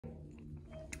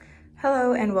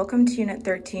Hello and welcome to Unit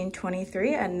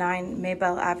 1323 at 9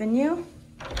 Mabelle Avenue.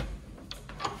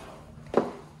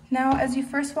 Now, as you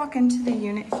first walk into the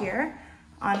unit here,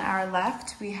 on our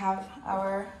left, we have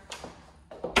our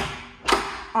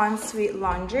ensuite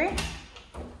laundry.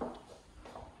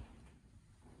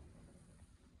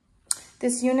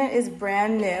 This unit is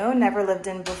brand new, never lived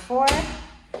in before.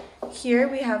 Here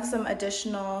we have some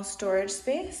additional storage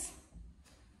space.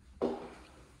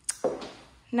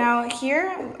 Now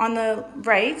here on the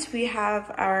right, we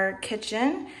have our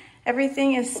kitchen.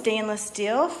 Everything is stainless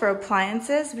steel for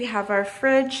appliances. We have our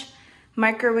fridge,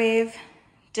 microwave,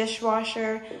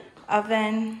 dishwasher,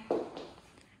 oven.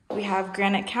 We have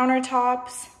granite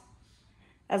countertops,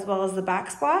 as well as the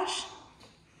backsplash.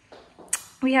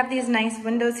 We have these nice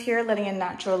windows here letting in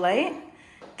natural light.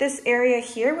 This area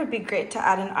here would be great to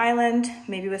add an island,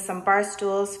 maybe with some bar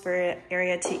stools for an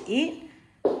area to eat.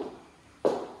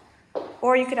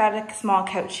 Or you could add a small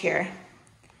couch here.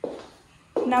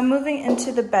 Now moving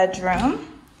into the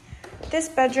bedroom. This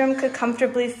bedroom could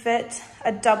comfortably fit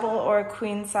a double or a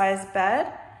queen size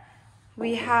bed.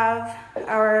 We have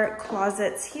our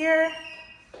closets here.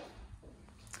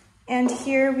 And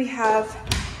here we have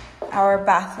our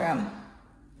bathroom.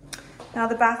 Now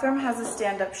the bathroom has a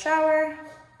stand-up shower,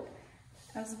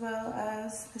 as well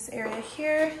as this area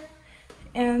here,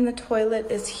 and the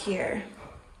toilet is here.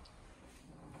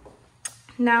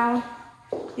 Now,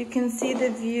 you can see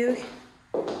the view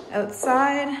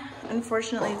outside.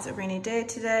 Unfortunately, it's a rainy day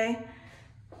today.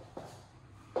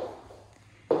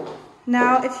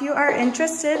 Now, if you are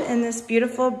interested in this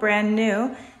beautiful, brand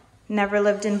new, never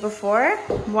lived in before,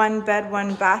 1 bed,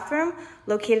 1 bathroom,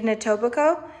 located in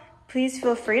Etobicoke, please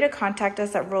feel free to contact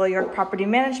us at Royal York Property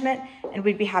Management, and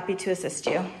we'd be happy to assist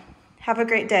you. Have a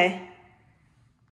great day.